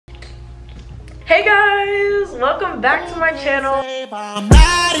Hey guys, welcome back to my channel.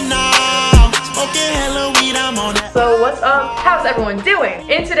 So what's up? How's everyone doing?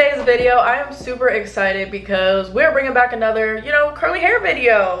 In today's video, I am super excited because we're bringing back another, curly hair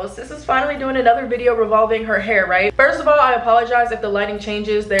videos. This is finally doing another video revolving her hair, right? First of all, I apologize if the lighting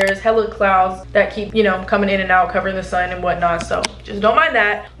changes. There's hella clouds that keep, coming in and out, covering the sun and whatnot. So just don't mind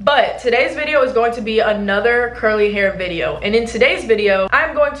that. But today's video is going to be another curly hair video. And in today's video,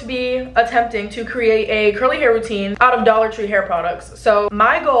 I'm going to be attempting to create a curly hair routine out of Dollar Tree hair products. So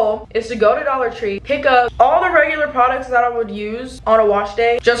my goal is to go to Dollar Tree, pick up all the regular products that I would use on a wash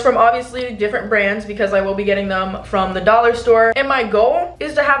day, just from obviously different brands because I will be getting them from the dollar store. And my goal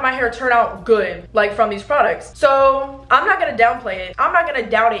is to have my hair turn out good, like from these products. So I'm not gonna downplay it. I'm not gonna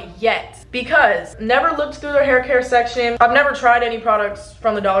doubt it yet because never looked through their hair care section. I've never tried any products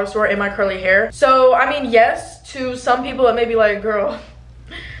from the dollar store in my curly hair. So I mean, yes, to some people it may be like, girl,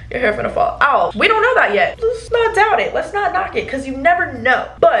 your hair finna fall out. We don't know that yet. Let's not doubt it. Let's not knock it because you never know.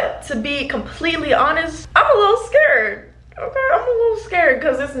 But to be completely honest, I'm a little scared. Okay, I'm a little scared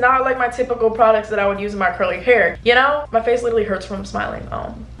because it's not like my typical products that I would use in my curly hair. My face literally hurts from smiling.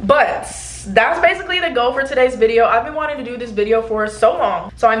 But that's basically the goal for today's video. I've been wanting to do this video for so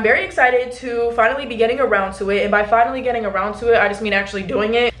long, so I'm very excited to finally be getting around to it. And by finally getting around to it, I just mean actually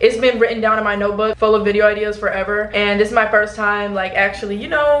doing it. It's been written down in my notebook full of video ideas forever, and this is my first time like actually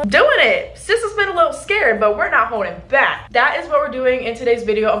doing it. Sis has been a little scared, but we're not holding back. That is what we're doing in today's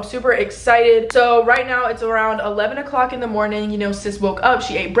video. I'm super excited. So right now it's around 11 o'clock in the morning. Sis woke up,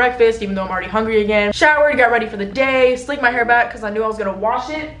 she ate breakfast even though I'm already hungry again, showered, got ready for the day, slicked my hair back because I knew I was gonna wash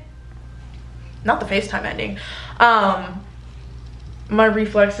it. Not the FaceTime ending. My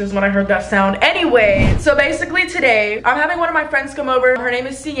reflexes when I heard that sound. Anyway, so basically today I'm having one of my friends come over. Her name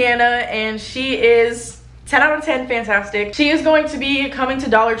is Sienna and she is 10 out of 10 fantastic. She is going to be coming to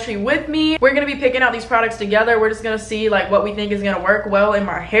Dollar Tree with me. We're gonna be picking out these products together. We're just gonna see like what we think is gonna work well in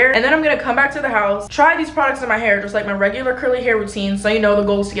my hair, and then I'm gonna come back to the house, try these products in my hair just like my regular curly hair routine. So the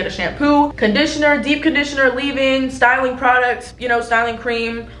goal is to get a shampoo, conditioner, deep conditioner, leave-in, styling products, styling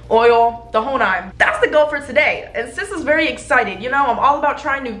cream, oil, the whole nine. That's the goal for today, and sis is very excited. I'm all about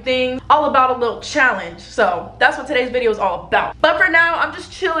trying new things, all about a little challenge. So that's what today's video is all about. But for now, I'm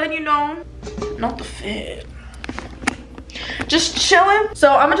just chilling, not the fit, just chilling.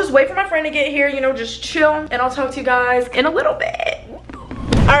 So I'm gonna just wait for my friend to get here, just chill, and I'll talk to you guys in a little bit.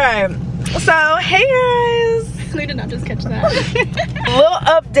 All right, so hey guys. We did not just catch that. Little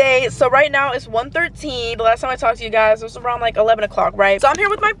update. So right now it's 1:13. The last time I talked to you guys it was around like 11 o'clock, right? So I'm here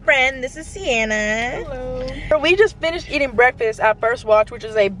with my friend. This is Sienna. Hello. We just finished eating breakfast at First Watch, which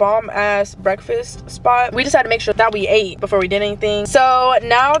is a bomb ass breakfast spot. We just had to make sure that we ate before we did anything. So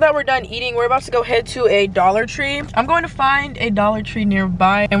now that we're done eating, we're about to go head to a Dollar Tree. I'm going to find a Dollar Tree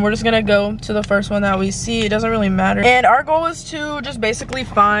nearby, and we're just gonna go to the first one that we see. It doesn't really matter. And our goal is to just basically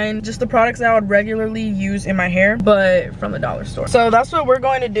find just the products that I would regularly use in my hair, but from the dollar store. So that's what we're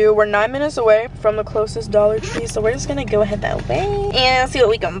going to do. We're 9 minutes away from the closest Dollar Tree, so we're just gonna go ahead that way and see what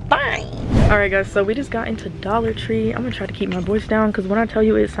we can find. All right guys, so we just got into Dollar Tree. I'm gonna try to keep my voice down because when I tell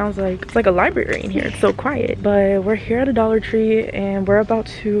you, it sounds like it's like a library in here. It's so quiet. But we're here at a Dollar Tree and we're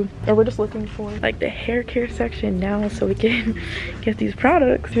just looking for like the hair care section now so we can get these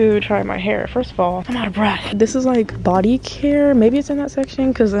products to try my hair. First of all, I'm out of breath. This is like body care. Maybe it's in that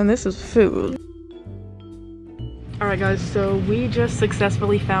section because then this is food. All right guys, so we just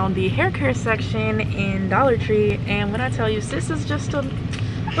successfully found the hair care section in Dollar Tree, and when I tell you, sis is just a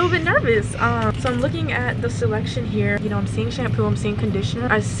little bit nervous. So I'm looking at the selection here. I'm seeing shampoo, I'm seeing conditioner,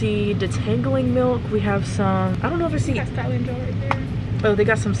 I see detangling milk. We have some, I don't know if I see styling gel right there. Oh, they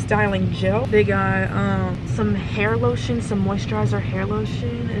got some styling gel. They got some hair lotion, some moisturizer hair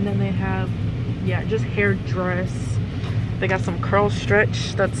lotion, and then they have just hair dress. They got some curl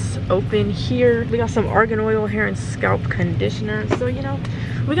stretch that's open here. We got some argan oil hair and scalp conditioner. So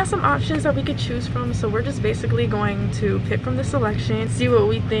we got some options that we could choose from. So we're just basically going to pick from the selection, see what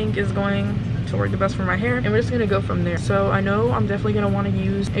we think is going to work the best for my hair, and we're just gonna go from there. So I know I'm definitely gonna want to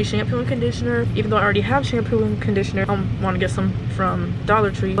use a shampoo and conditioner. Even though I already have shampoo and conditioner, I want to get some from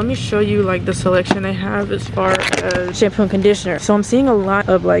Dollar Tree. Let me show you like the selection they have as far as shampoo and conditioner. So I'm seeing a lot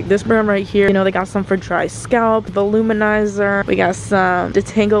of like this brand right here. They got some for dry scalp, voluminizer. We got some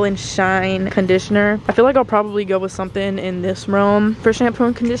detangle and shine conditioner. I feel like I'll probably go with something in this realm for shampoo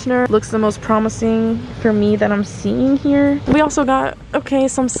and conditioner. Looks the most promising for me that I'm seeing here. We also got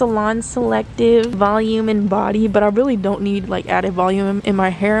some Salon Selective volume and body, but I really don't need like added volume in my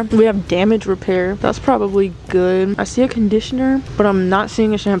hair. We have damage repair. That's probably good. I see a conditioner, but I'm not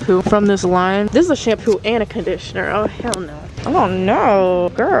seeing a shampoo from this line. This is a shampoo and a conditioner. Oh hell no. Oh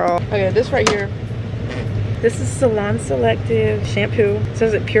no, girl. Okay, this right here This is Salon Selective shampoo. It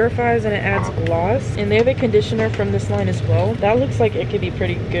says it purifies and it adds gloss. And they have a conditioner from this line as well. That looks like it could be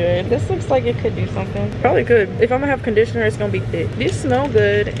pretty good. This looks like it could do something. Probably could. If I'm gonna have conditioner, it's gonna be thick. These smell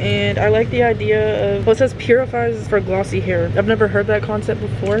good, and I like the idea of, well, it says purifies for glossy hair. I've never heard that concept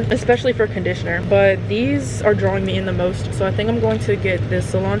before, especially for conditioner. But these are drawing me in the most. So I think I'm going to get this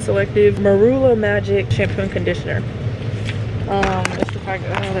Salon Selective Marula Magic shampoo and conditioner. It's the fact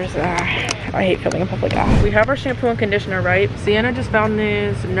that, oh, there's I hate filming in public. We have our shampoo and conditioner, right? Sienna just found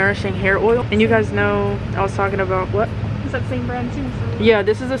this nourishing hair oil, and you guys know I was talking about what? Is that same brand too? So. Yeah,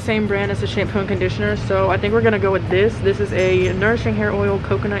 this is the same brand as the shampoo and conditioner, so I think we're gonna go with this. This is a nourishing hair oil,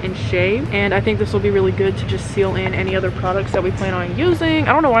 coconut and shea, and I think this will be really good to just seal in any other products that we plan on using.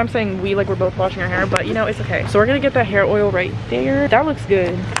 I don't know why I'm saying we, like we're both washing our hair, but you know, it's okay. So we're gonna get that hair oil right there. That looks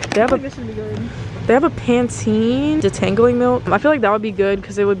good. This should be good. They have a Pantene detangling milk. I feel like that would be good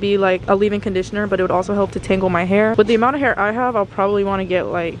because it would be like a leave-in conditioner, but it would also help to tangle my hair. With the amount of hair I have, I'll probably want to get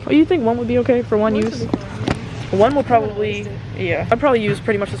like, oh, you think one would be okay for one use? One will probably, yeah, I'd probably use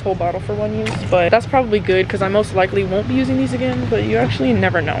pretty much this whole bottle for one use, but that's probably good because I most likely won't be using these again, but you actually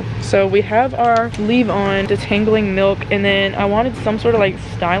never know. So we have our leave-on detangling milk, and then I wanted some sort of like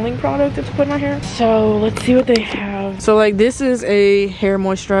styling product to put in my hair. So let's see what they have. So like this is a hair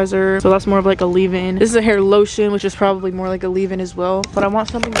moisturizer, so that's more of like a leave-in. This is a hair lotion, which is probably more like a leave-in as well, but I want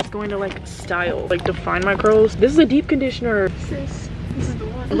something that's going to like style, like define my curls. This is a deep conditioner. Sis, this is the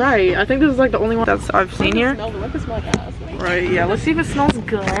one. Right, I think this is like the only one that's I've seen here. Right, yeah, let's see if it smells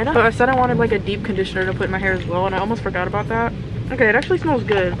good. I said I wanted like a deep conditioner to put in my hair as well, and I almost forgot about that. Okay, it actually smells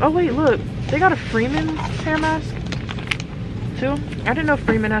good. Oh wait, look, they got a Freeman hair mask too. I didn't know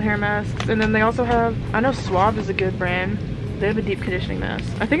Freeman had hair masks. And then they also have, I know Suave is a good brand. They have a deep conditioning mask.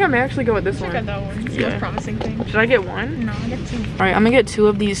 I think I may actually go with this one. I got that one. It's the most promising thing. Should I get one? No, I get two. All right, I'm gonna get 2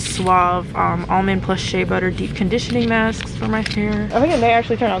 of these Suave almond plus shea butter deep conditioning masks for my hair. I think it may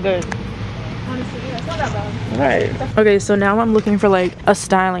actually turn out good. Honestly, yeah, it's not that bad. Right. Okay, so now I'm looking for like a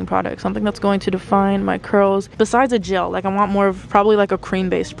styling product, something that's going to define my curls besides a gel. Like I want more of probably like a cream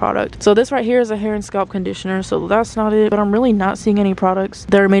based product. So this right here is a hair and scalp conditioner, so that's not it. But I'm really not seeing any products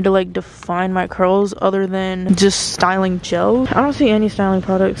that are made to like define my curls other than just styling gel. I don't see any styling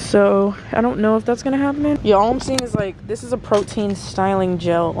products, so I don't know if that's gonna happen. Yeah, all I'm seeing is like this is a protein styling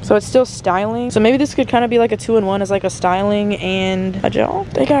gel, so it's still styling. So maybe this could kind of be like a 2-in-1 as like a styling and a gel.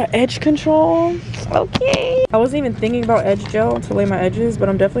 They got edge control. Okay, I wasn't even thinking about edge gel to lay my edges, but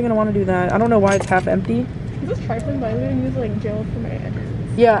I'm definitely gonna want to do that. I don't know why it's half empty. Is this trifling, but I literally use like gel for my edges.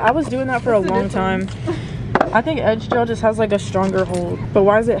 Yeah, I was doing that for a long time. I think edge gel just has like a stronger hold, but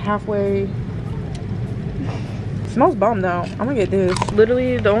why is it halfway? It smells bomb though. I'm gonna get this.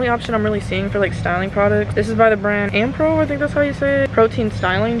 Literally the only option I'm really seeing for like styling products, this is by the brand Ampro, I think that's how you say it. Protein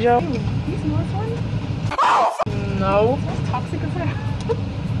styling gel. Ooh, you smell this one? No. It's toxic as hell.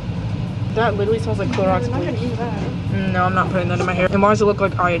 That literally smells like Clorox I'm not bleach. gonna use that. No, I'm not putting that in my hair. And why does it look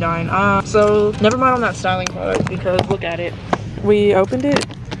like iodine? So never mind on that styling product because look at it. We opened it.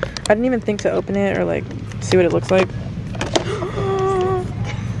 I didn't even think to open it or like see what it looks like.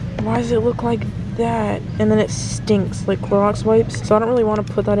 Why does it look like that? And then it stinks like Clorox wipes. So I don't really want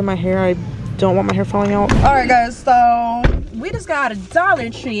to put that in my hair. I don't want my hair falling out. All right guys, so we just got a Dollar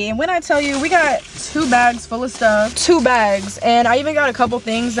Tree, and when I tell you we got 2 bags full of stuff, 2 bags, and I even got a couple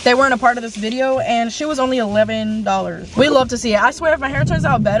things that weren't a part of this video, and she was only $11. We love to see it. I swear if my hair turns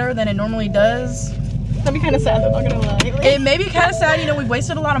out better than it normally does, That'd be kind of sad, I'm not gonna lie. it may be kind of sad, you know, we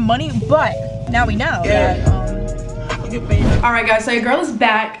wasted a lot of money, but now we know that all right guys, so your girl is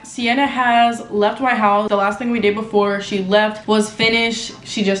back. Sienna has left my house. The last thing we did before she left was finish,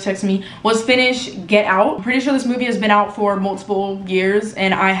 she just texted me, was finish Get Out. I'm pretty sure this movie has been out for multiple years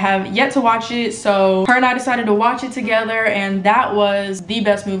and I have yet to watch it, so her and I decided to watch it together, and that was the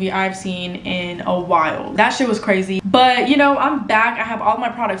best movie I've seen in a while. That shit was crazy. But you know, I'm back. I have all my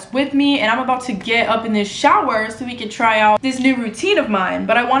products with me and I'm about to get up in this shower so we can try out this new routine of mine.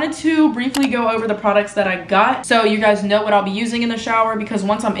 But I wanted to briefly go over the products that I got so you guys know what I'll be using in the shower, because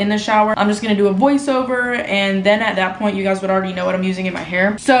once I'm in the shower I'm just gonna do a voiceover, and then at that point you guys would already know what I'm using in my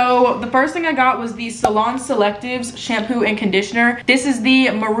hair. So the first thing I got was the Salon Selectives shampoo and conditioner. This is the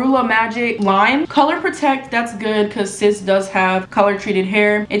Marula Magic line. Color Protect, that's good because sis does have color treated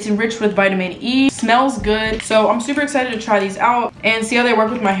hair. It's enriched with vitamin E, smells good. So I'm super excited to try these out and see how they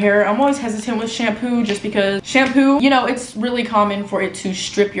work with my hair. I'm always hesitant with shampoo just because shampoo, you know, it's really common for it to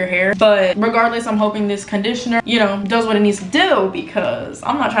strip your hair. But regardless, I'm hoping this conditioner, you know, does what it needs to do because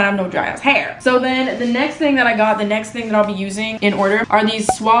I'm not trying to have no dry ass hair. So then the next thing that I got, the next thing that I'll be using in order are these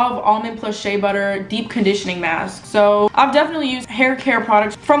Suave Almond Plus Shea Butter Deep Conditioning Masks. So I've definitely used hair care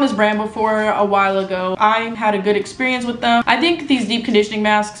products from this brand before a while ago. I had a good experience with them. I think these deep conditioning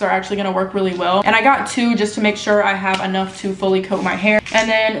masks are actually going to work really well. And I got two just to make sure I have enough to fully coat my hair. And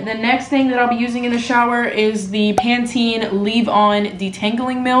then the next thing that I'll be using in the shower is the Pantene Leave On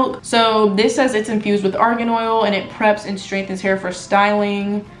Detangling Milk. So this says it's infused with argan oil and it preps and strengthens hair for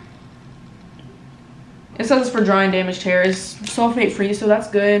styling. It says it's for dry and damaged hair. It's sulfate free, so that's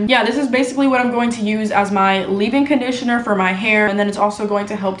good. Yeah, this is basically what I'm going to use as my leave-in conditioner for my hair, and then it's also going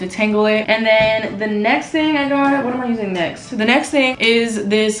to help detangle it. And then the next thing I got, what am I using next? The next thing is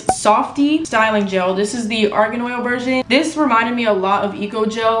this Softy styling gel. This is the argan oil version. This reminded me a lot of Eco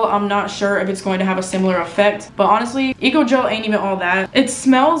Gel. I'm not sure if it's going to have a similar effect, but honestly, Eco Gel ain't even all that. It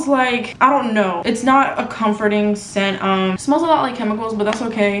smells like, I don't know, it's not a comforting scent. It smells a lot like chemicals, but that's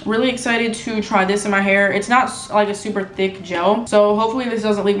okay. Really excited to try this in my hair. It's not like a super thick gel, so hopefully this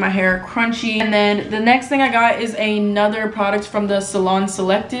doesn't leave my hair crunchy. And then the next thing I got is another product from the Salon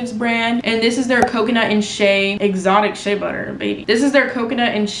Selectives brand, and this is their coconut and shea exotic shea butter, baby. This is their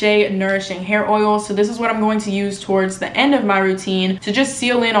coconut and shea nourishing hair oil. So this is what I'm going to use towards the end of my routine to just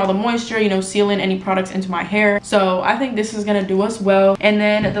seal in all the moisture, you know, seal in any products into my hair. So I think this is gonna do us well. And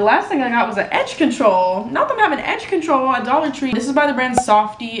then the last thing I got was an edge control. Not that I'm having edge control at Dollar Tree. This is by the brand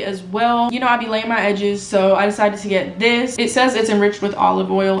Softy as well. You know, I be laying my edges, so I decided to get this. It says it's enriched with olive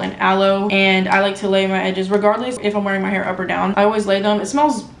oil and aloe, and I like to lay my edges regardless if I'm wearing my hair up or down. I always lay them. It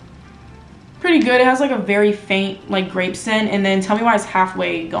smells pretty good. It has like a very faint like grape scent, and then tell me why it's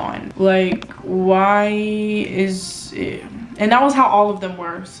halfway gone. Like, why is it? And that was how all of them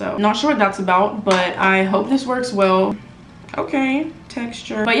were, so not sure what that's about, but I hope this works well. Okay,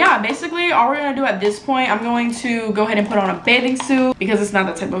 texture. But yeah, basically all we're gonna do at this point, I'm going to go ahead and put on a bathing suit because it's not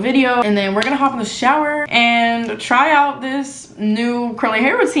that type of video, and then we're gonna hop in the shower and try out this new curly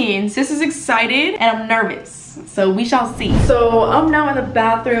hair routine. Sis is excited and I'm nervous, so we shall see. So I'm now in the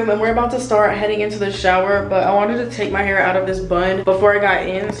bathroom and we're about to start heading into the shower, but I wanted to take my hair out of this bun before I got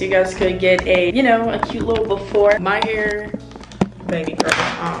in so you guys could get a, you know, a cute little before. My hair, baby girl,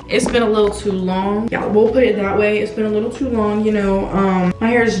 it's been a little too long. Yeah, we'll put it that way. It's been a little too long, you know. My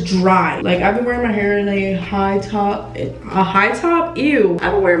hair is dry. Like, I've been wearing my hair in a high top. Ew.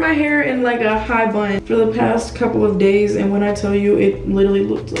 I've been wearing my hair in like a high bun for the past couple of days, and when I tell you, it literally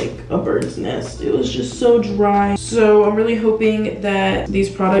looked like a bird's nest. It was just so dry. So I'm really hoping that these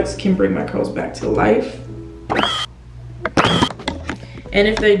products can bring my curls back to life. And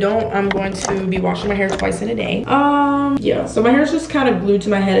if they don't, I'm going to be washing my hair twice in a day. Yeah, so my hair is just kind of glued to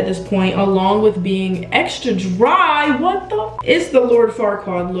my head at this point, along with being extra dry. What the? It's the Lord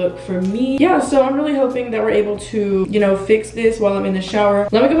Farquaad look for me. Yeah, so I'm really hoping that we're able to, you know, fix this while I'm in the shower.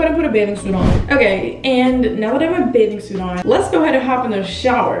 Let me go ahead and put a bathing suit on. Okay, and now that I have my bathing suit on, let's go ahead and hop in the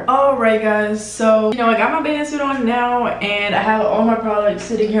shower. All right, guys, so, you know, I got my bathing suit on now, and I have all my products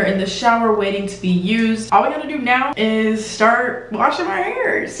sitting here in the shower waiting to be used. All we gotta do now is start washing my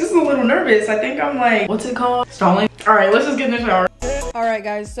hair. It's just a little nervous. I think I'm like, what's it called? Stalling. All right, let's just get in the shower. All right,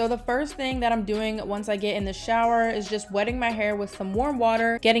 guys, so the first thing that I'm doing once I get in the shower is just wetting my hair with some warm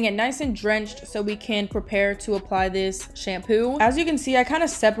water, getting it nice and drenched so we can prepare to apply this shampoo. As you can see, I kind of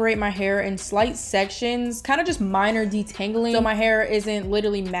separate my hair in slight sections, kind of just minor detangling, so my hair isn't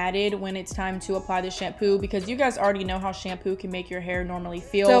literally matted when it's time to apply the shampoo, because you guys already know how shampoo can make your hair normally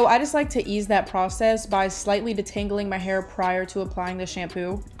feel. So I just like to ease that process by slightly detangling my hair prior to applying the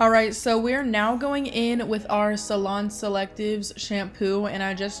shampoo. All right, so we're now going in with our Salon Selectives shampoo, and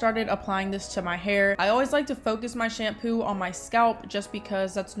I just started applying this to my hair. I always like to focus my shampoo on my scalp just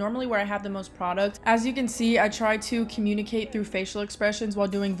because that's normally where I have the most product. As you can see, I try to communicate through facial expressions while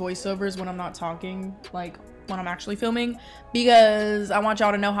doing voiceovers when I'm not talking, like when I'm actually filming, because I want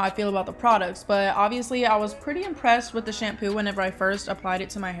y'all to know how I feel about the products. But obviously I was pretty impressed with the shampoo whenever I first applied it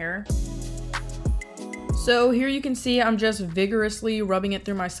to my hair. So here you can see I'm just vigorously rubbing it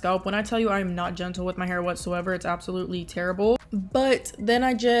through my scalp. When I tell you I'm not gentle with my hair whatsoever, it's absolutely terrible. But then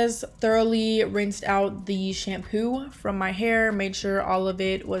I just thoroughly rinsed out the shampoo from my hair, made sure all of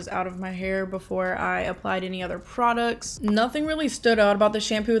it was out of my hair before I applied any other products. Nothing really stood out about the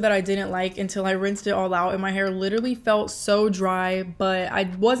shampoo that I didn't like until I rinsed it all out, and my hair literally felt so dry, but I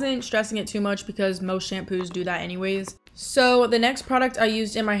wasn't stressing it too much because most shampoos do that anyways. So the next product I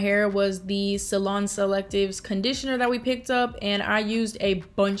used in my hair was the Salon Selectives conditioner that we picked up, and I used a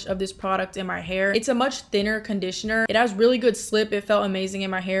bunch of this product in my hair. It's a much thinner conditioner. It has really good slip. It felt amazing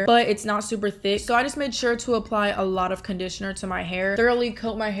in my hair, but it's not super thick. So I just made sure to apply a lot of conditioner to my hair, thoroughly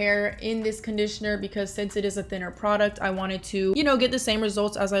coat my hair in this conditioner, because since it is a thinner product, I wanted to, you know, get the same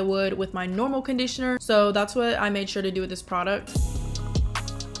results as I would with my normal conditioner. So that's what I made sure to do with this product.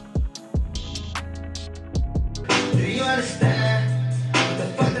 Do you understand what the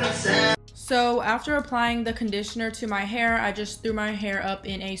fuck that I'm saying? So after applying the conditioner to my hair, I just threw my hair up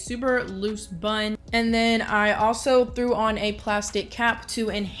in a super loose bun. And then I also threw on a plastic cap to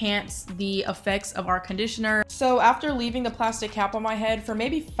enhance the effects of our conditioner. So after leaving the plastic cap on my head for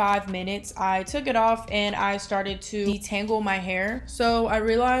maybe 5 minutes, I took it off and I started to detangle my hair. So I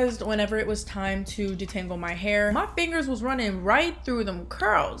realized whenever it was time to detangle my hair, my fingers was running right through them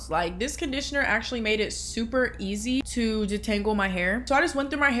curls. Like, this conditioner actually made it super easy to detangle my hair. So I just went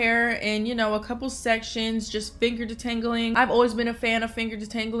through my hair and, you know, a couple sections, just finger detangling. I've always been a fan of finger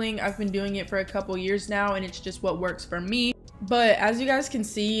detangling. I've been doing it for a couple years now, and it's just what works for me. But as you guys can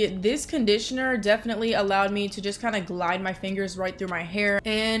see, this conditioner definitely allowed me to just kind of glide my fingers right through my hair,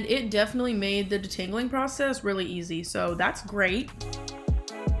 and it definitely made the detangling process really easy. So that's great.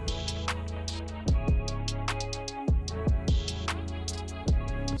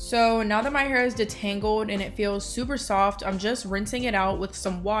 So now that my hair is detangled and it feels super soft, I'm just rinsing it out with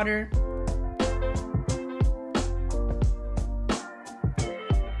some water.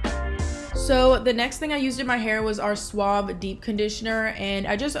 So the next thing I used in my hair was our Suave Deep Conditioner, and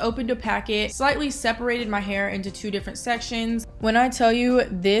I just opened a packet, slightly separated my hair into 2 different sections. When I tell you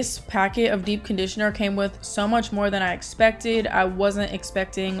this packet of deep conditioner came with so much more than I expected. I wasn't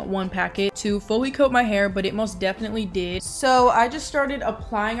expecting one packet to fully coat my hair, but it most definitely did. So I just started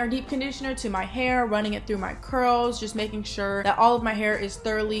applying our deep conditioner to my hair, running it through my curls, just making sure that all of my hair is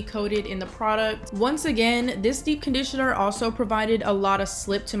thoroughly coated in the product. Once again, this deep conditioner also provided a lot of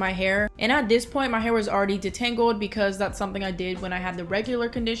slip to my hair, and at this point my hair was already detangled because that's something I did when I had the regular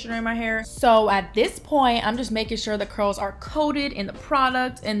conditioner in my hair. So at this point I'm just making sure the curls are coated in the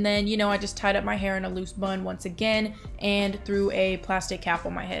product, and then, you know, I just tied up my hair in a loose bun once again and threw a plastic cap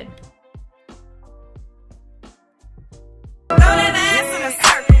on my head.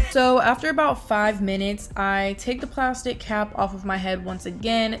 So after about 5 minutes, I take the plastic cap off of my head once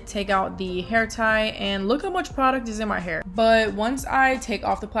again, take out the hair tie, and look how much product is in my hair. But once I take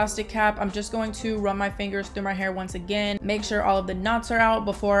off the plastic cap, I'm just going to run my fingers through my hair once again, make sure all of the knots are out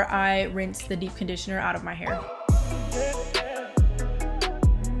before I rinse the deep conditioner out of my hair.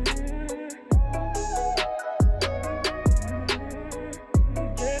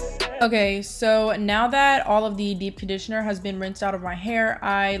 Okay, so now that all of the deep conditioner has been rinsed out of my hair,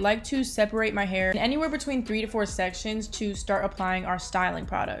 I like to separate my hair in anywhere between 3 to 4 sections to start applying our styling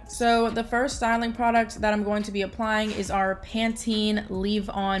product. So the first styling product that I'm going to be applying is our Pantene Leave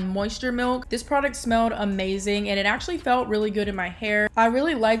On Moisture Milk. This product smelled amazing and it actually felt really good in my hair. I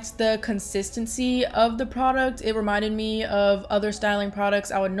really liked the consistency of the product. It reminded me of other styling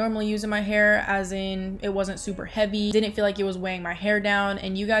products I would normally use in my hair, as in it wasn't super heavy, didn't feel like it was weighing my hair down,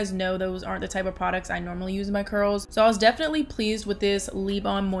 and you guys know those aren't the type of products I normally use in my curls. So I was definitely pleased with this Leave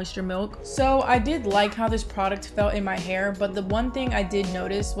On Moisture Milk. So I did like how this product felt in my hair, but the one thing I did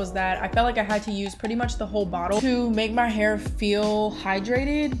notice was that I felt like I had to use pretty much the whole bottle to make my hair feel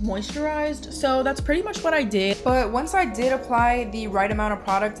hydrated, moisturized. So that's pretty much what I did. But once I did apply the right amount of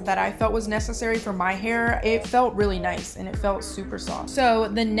product that I felt was necessary for my hair, it felt really nice and it felt super soft. So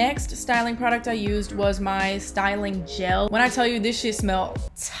the next styling product I used was my styling gel. When I tell you, this shit smelled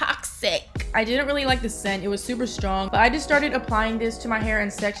toxic. I didn't really like the scent. It was super strong, but I just started applying this to my hair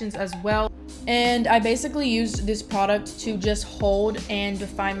in sections as well. And I basically used this product to just hold and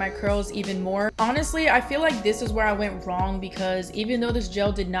define my curls even more. Honestly, I feel like this is where I went wrong, because even though this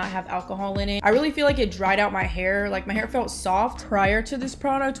gel did not have alcohol in it, I really feel like it dried out my hair. Like, my hair felt soft prior to this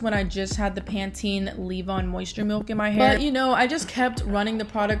product when I just had the Pantene Leave On Moisture Milk in my hair. But you know, I just kept running the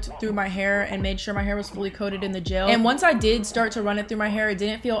product through my hair and made sure my hair was fully coated in the gel. And once I did start to run it through my hair, it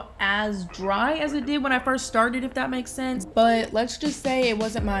didn't feel as dry as it did when I first started, if that makes sense. But let's just say it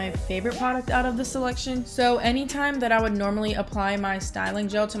wasn't my favorite product out of the selection. So anytime that I would normally apply my styling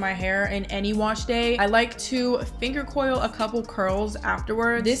gel to my hair in any wash day, I like to finger coil a couple curls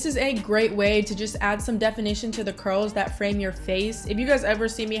afterwards. This is a great way to just add some definition to the curls that frame your face. If you guys ever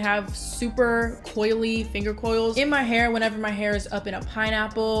see me have super coily finger coils in my hair whenever my hair is up in a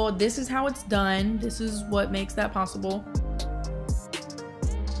pineapple, this is how it's done. This is what makes that possible.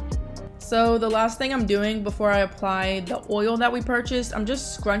 So the last thing I'm doing before I apply the oil that we purchased, I'm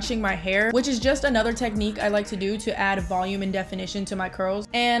just scrunching my hair, which is just another technique I like to do to add volume and definition to my curls.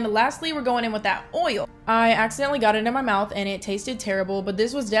 And lastly, we're going in with that oil. I accidentally got it in my mouth and it tasted terrible, but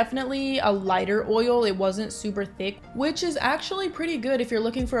this was definitely a lighter oil. It wasn't super thick, which is actually pretty good if you're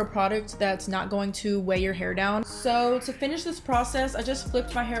looking for a product that's not going to weigh your hair down. So to finish this process, I just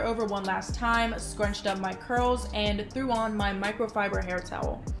flipped my hair over one last time, scrunched up my curls, and threw on my microfiber hair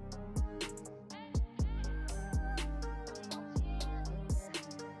towel.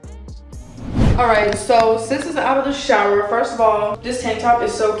 Alright, so sis is out of the shower. First of all, this tank top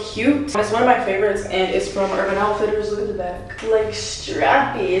is so cute. It's one of my favorites and it's from Urban Outfitters. Look at the back. Like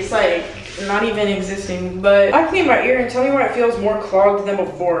strappy. It's like not even existing. But I cleaned my ear and tell me when it feels more clogged than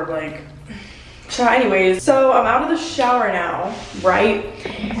before. Like, so anyways, so I'm out of the shower now, right?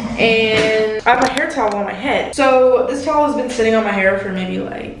 And I have my hair towel on my head. So this towel has been sitting on my hair for maybe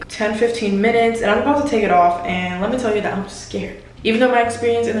like 10-15 minutes and I'm about to take it off, and let me tell you that I'm scared. Even though my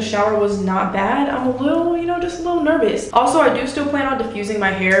experience in the shower was not bad, I'm a little, you know, just a little nervous. Also, I do still plan on diffusing my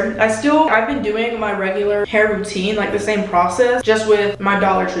hair. I've been doing my regular hair routine, like the same process, just with my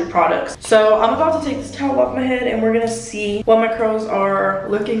Dollar Tree products. So I'm about to take this towel off my head and we're gonna see what my curls are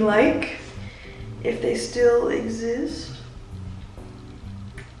looking like, if they still exist.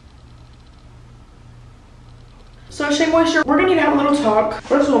 So Shea Moisture, we're gonna need to have a little talk.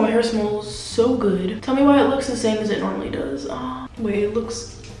 First of all, my hair smells so good. Tell me why it looks the same as it normally does. Oh, wait, it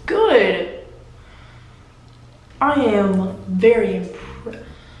looks good. I am very impressed.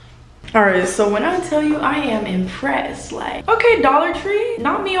 All right, so when I tell you I am impressed, like, okay, Dollar Tree,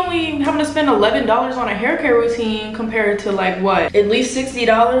 not me only having to spend $11 on a hair care routine compared to like what, at least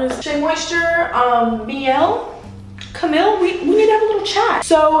 $60. Shea Moisture, BL. Camille, we need to have a little chat.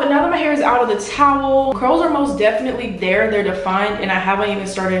 So now that my hair is out of the towel, curls are most definitely there, they're defined, and I haven't even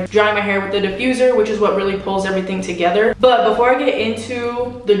started drying my hair with the diffuser, which is what really pulls everything together. But before I get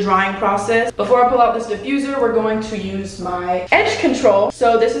into the drying process, before I pull out this diffuser, we're going to use my edge control.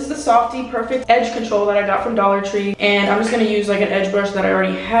 So this is the Softy Perfect Edge Control that I got from Dollar Tree, and I'm just gonna use like an edge brush that I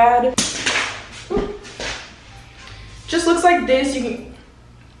already had. Just looks like this. You can,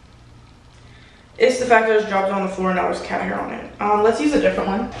 it's the fact that it dropped on the floor and now there's cat hair on it. Let's use a different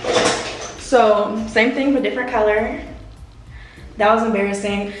one. So same thing but different color. That was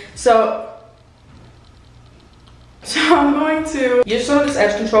embarrassing. So I'm going to use some of this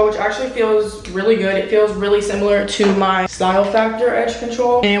edge control, which actually feels really good. It feels really similar to my Style Factor edge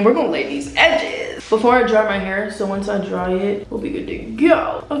control. And we're gonna lay these edges before I dry my hair. So once I dry it, we'll be good to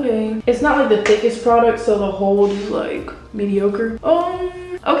go. Okay, it's not like the thickest product, so the hold is like mediocre.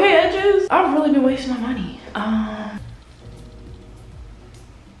 Okay, edges. I've really been wasting my money.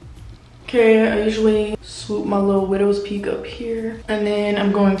 Okay, I usually swoop my little widow's peak up here, and then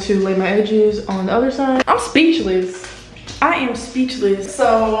I'm going to lay my edges on the other side. I'm speechless. I am speechless.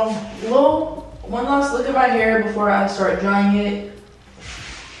 So, one last look at my hair before I start drying it.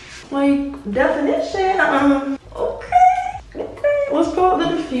 Like, definition. Okay, let's pull out the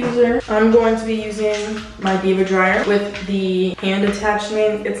diffuser. I'm going to be using my Diva dryer with the hand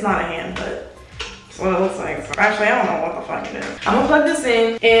attachment. It's not a hand, but it's what it looks like. So actually, I don't know what the fuck it is. I'm gonna plug this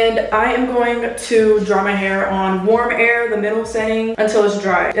in, and I am going to dry my hair on warm air, the middle setting, until it's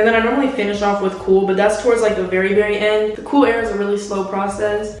dry. And then I normally finish off with cool, but that's towards like the very, very end. The cool air is a really slow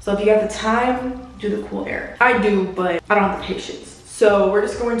process. So if you got the time, do the cool air. I do, but I don't have the patience. So we're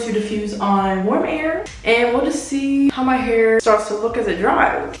just going to diffuse on warm air, and we'll just see how my hair starts to look as it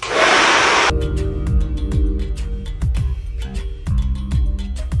dries.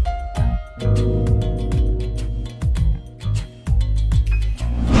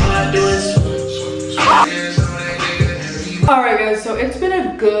 Alright guys, so it's been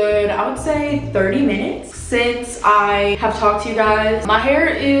a good, I would say 30 minutes since I have talked to you guys. My hair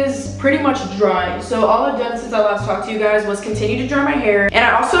is pretty much dry. So all I've done since I last talked to you guys was continue to dry my hair. And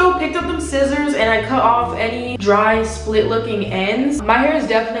I also picked up them scissors and I cut off any dry split looking ends. My hair is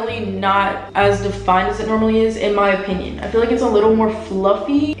definitely not as defined as it normally is, in my opinion. I feel like it's a little more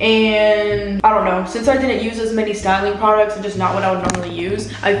fluffy, and I don't know, since I didn't use as many styling products and just not what I would normally use,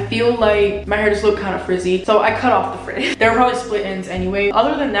 I feel like my hair just looked kind of frizzy. So I cut off the frizz. There were probably split ends anyway.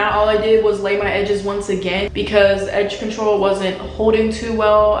 Other than that, all I did was lay my edges once again because edge control wasn't holding too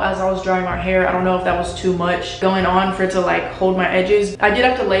well as I was drying my hair. I don't know if that was too much going on for it to like hold my edges. I did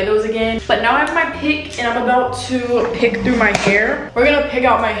have to lay those again, but now I have my pick and I'm about to pick through my hair. We're gonna pick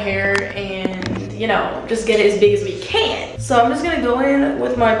out my hair, and you know, just get it as big as we can. So I'm just gonna go in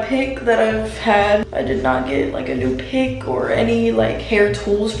with my pick that I've had. I did not get like a new pick or any like hair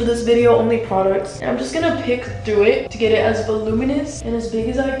tools for this video, only products. And I'm just gonna pick through it to get it as voluminous and as big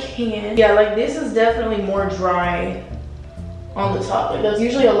as I can. Yeah, like this is definitely more dry on the top. Like that's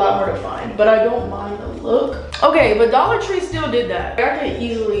usually a lot more defined, but I don't mind the look. Okay, but Dollar Tree still did that. I could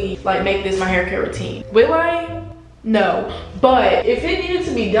easily like make this my hair care routine. Will I? No, but if it needed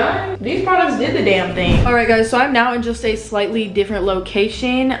to be done, these products did the damn thing. All right guys, so I'm now in just a slightly different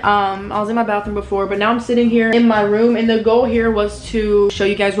location. I was in my bathroom before, but now I'm sitting here in my room, and the goal here was to show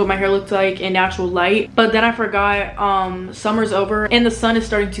you guys what my hair looked like in natural light. But then I forgot summer's over and the sun is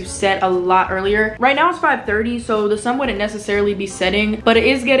starting to set a lot earlier. Right now it's 5:30, so the sun wouldn't necessarily be setting, but it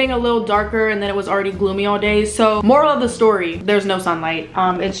is getting a little darker, and then it was already gloomy all day. So moral of the story, there's no sunlight.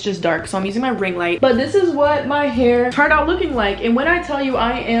 It's just dark, so I'm using my ring light. But this is what my hair turned out looking like, and when I tell you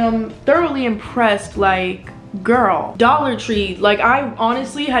I am thoroughly impressed, like girl, Dollar Tree, like I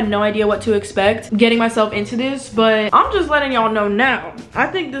honestly had no idea what to expect getting myself into this, but I'm just letting y'all know now. I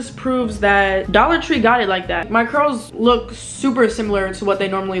think this proves that Dollar Tree got it like that. My curls look super similar to what they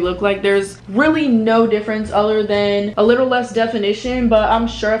normally look like. There's really no difference other than a little less definition, but I'm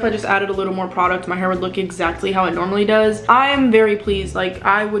sure if I just added a little more product, my hair would look exactly how it normally does. I am very pleased. Like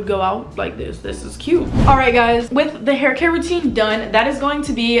I would go out like this. This is cute. All right guys, with the hair care routine done, that is going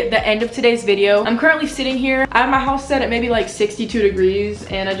to be the end of today's video. I'm currently sitting here. I have my house set at maybe like 62 degrees,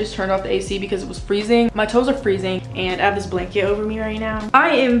 and I just turned off the AC because it was freezing. My toes are freezing, and I have this blanket over me right now. I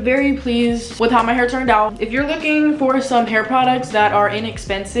am very pleased with how my hair turned out. If you're looking for some hair products that are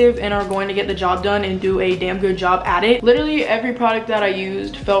inexpensive and are going to get the job done and do a damn good job at it, literally every product that I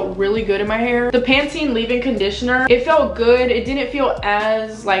used felt really good in my hair. The Pantene leave-in conditioner, it felt good. It didn't feel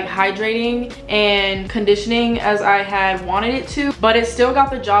as like hydrating and conditioning as I had wanted it to, but it still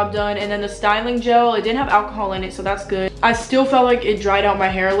got the job done. And then the styling gel, it didn't have alcohol in it, so that's good. I still felt like it dried out my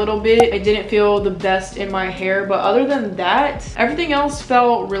hair a little bit. It didn't feel the best in my hair, but other than that, everything else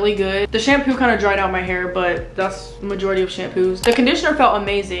felt really good. The shampoo kind of dried out my hair, but that's the majority of shampoos. The conditioner felt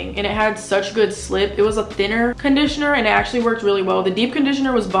amazing, and it had such good slip. It was a thinner conditioner, and it actually worked really well. The deep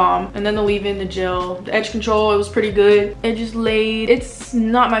conditioner was bomb, and then the leave-in, the gel, the edge control, it was pretty good. It just laid. It's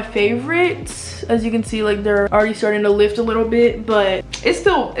not my favorite. As you can see, like they're already starting to lift a little bit, but it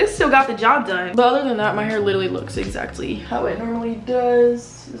still got the job done. But other than that, my hair literally looks exactly how it normally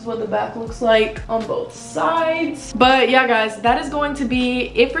does. This is what the back looks like on both sides. But yeah guys, that is going to be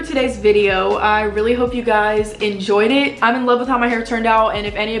it for today's video. I really hope you guys enjoyed it. I'm in love with how my hair turned out, and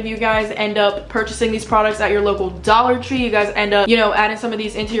if any of you guys end up purchasing these products at your local Dollar Tree, you guys end up, you know, adding some of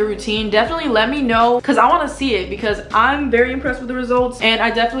these into your routine, definitely let me know, because I want to see it, because I'm very impressed with the results, and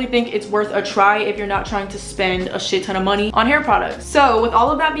I definitely think it's worth a try if you're not trying to spend a shit ton of money on hair products. So with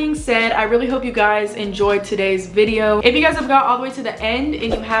all of that being said, I really hope you guys enjoyed today's video. If you guys have got all the way to the end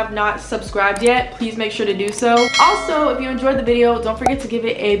and you have not subscribed yet, please make sure to do so. Also, if you enjoyed the video, don't forget to give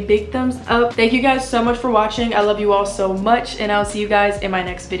it a big thumbs up. Thank you guys so much for watching. I love you all so much, and I'll see you guys in my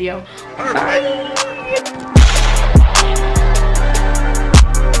next video. Bye.